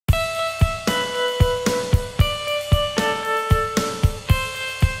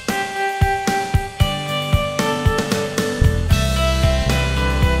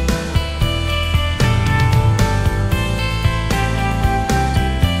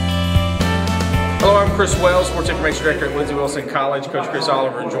Hello, I'm Chris Wells, Sports Information Director at Lindsey Wilson College. Coach Chris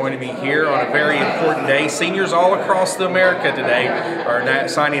Oliver joining me here on a very important day. Seniors all across America today are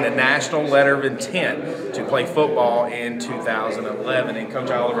signing a national letter of intent to play football in 2011. And Coach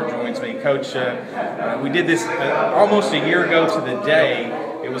Oliver joins me. Coach, we did this almost a year ago to the day.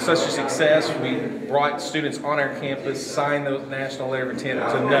 It was such a success. We brought students on our campus, signed the national letter of intent. It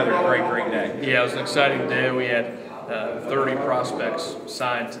was another great day. Yeah, it was an exciting day. We had 30 prospects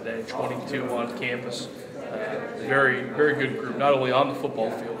signed today, 22 on campus. Very good group, not only on the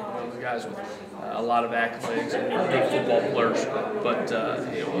football field, the guys with a lot of accolades and good football players, but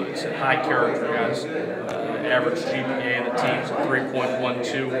it's high character guys. Average GPA of the team's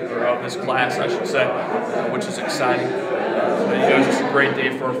 3.12, or of this class, I should say, which is exciting. It's just a great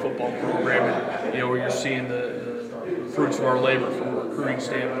day for our football program, and where you're seeing the fruits of our labor from a recruiting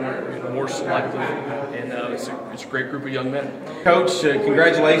standpoint, more selective, and it's a great group of young men. Coach,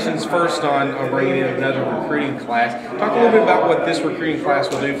 congratulations first on bringing in another recruiting class. Talk a little bit about what this recruiting class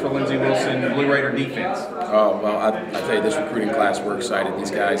will do for Lindsey Wilson Blue Raider defense. Oh, well, I tell you, this recruiting class, we're excited.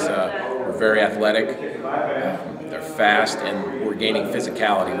 These guys are very athletic, they're fast, and we're gaining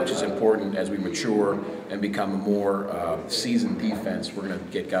physicality, which is important as we mature and become a more seasoned defense. We're going to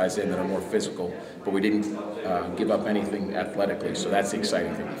get guys in that are more physical, but we didn't give up anything athletically, so that's the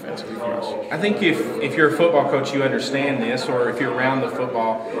exciting thing defensively for us. I think if you're a football coach, you understand this, or if you're around the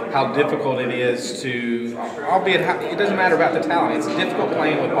football, how difficult it is to, albeit it doesn't matter about the talent, it's difficult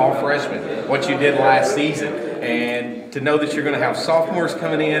playing with all freshmen, what you did last season, and to know that you're going to have sophomores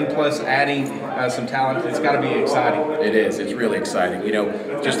coming in plus adding some talent, it's got to be exciting. It is. It's really exciting.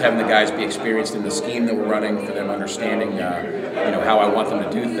 Just having the guys be experienced in the scheme that we're running, for them understanding, how I want them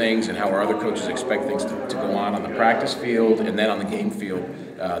to do things and how our other coaches expect things to go on the practice field and then on the game field.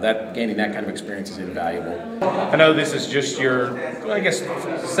 Gaining that kind of experience is invaluable. I know this is just your, I guess,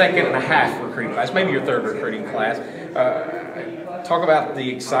 second and a half recruiting class, maybe your third recruiting class. Talk about the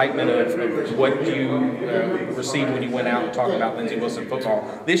excitement of what you received when you went out and talked about Lindsey Wilson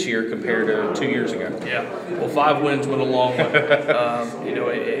football this year compared to 2 years ago. Yeah, well, 5 wins went a long way.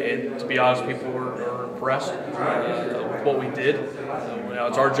 And to be honest, people were impressed with what we did.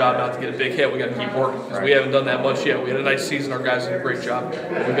 It's our job not to get a big hit. We got to keep working because we haven't done that much yet. We had a nice season. Our guys did a great job.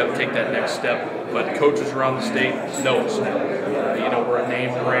 We've got to take that next step. But coaches around the state know us. We're a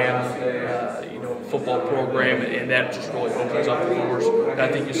name brand. Football program, and that just really opens up the doors. And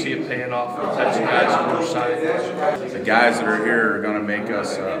I think you see it paying off for the types of guys that we're signing. The guys that are here are going to make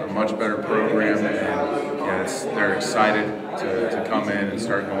us a much better program, and they're excited to come in and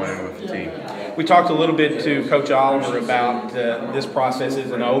start going in with the team. We talked a little bit to Coach Oliver about this process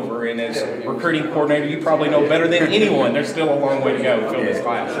isn't over, and as recruiting coordinator, you probably know better than anyone there's still a long way to go to fill this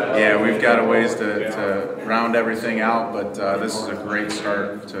class. Yeah, we've got a ways to round everything out, but this is a great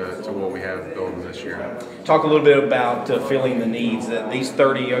start to what we have building this year. Talk a little bit about filling the needs. These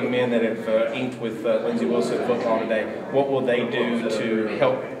 30 young men that have inked with Lindsey Wilson football today, what will they do to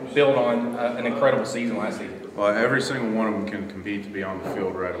help build on an incredible season last season? Well, every single one of them can compete to be on the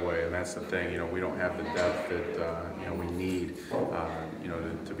field right away, and that's the thing. We don't have the depth that we need,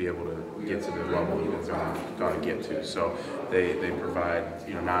 to be able to get to the level that we're going to get to. So they provide,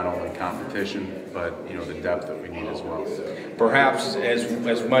 not only competition, but the depth that we need as well. Perhaps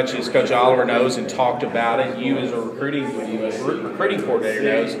as much as Coach Oliver knows and talked about it, you as a recruiting coordinator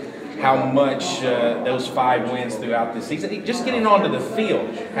knows how much those 5 wins throughout the season, just getting onto the field,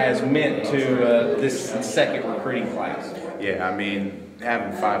 has meant to this second recruiting class. Yeah, I mean,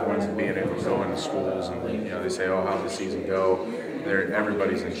 having 5 wins and being able to go into schools and they say, "Oh, how'd the season go?"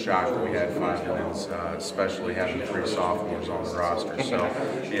 Everybody's in shock that we had 5 wins, especially having 3 sophomores on the roster. So,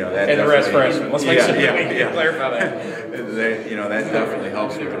 that and the rest freshmen. Let's make sure we clarify that. That definitely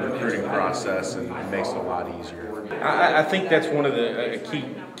helps with the recruiting process and makes it a lot easier. I think that's one of the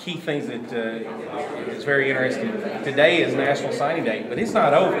key things that is very interesting. Today is National Signing Day, but it's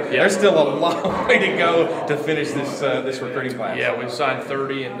not over. Yeah. There's still a long way to go to finish this recruiting class. Yeah, we've signed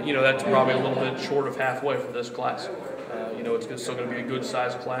 30, and that's probably a little bit short of halfway for this class. It's still going to be a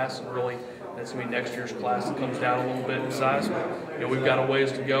good-sized class, and really that's going to be next year's class that comes down a little bit in size. But, we've got a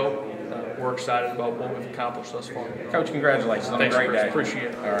ways to go. We're excited about what we've accomplished thus far. Coach, congratulations on Thanks, a great Chris. day. Appreciate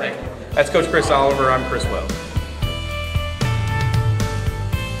it. All right. Thank you. That's Coach Chris Oliver. I'm Chris Wells.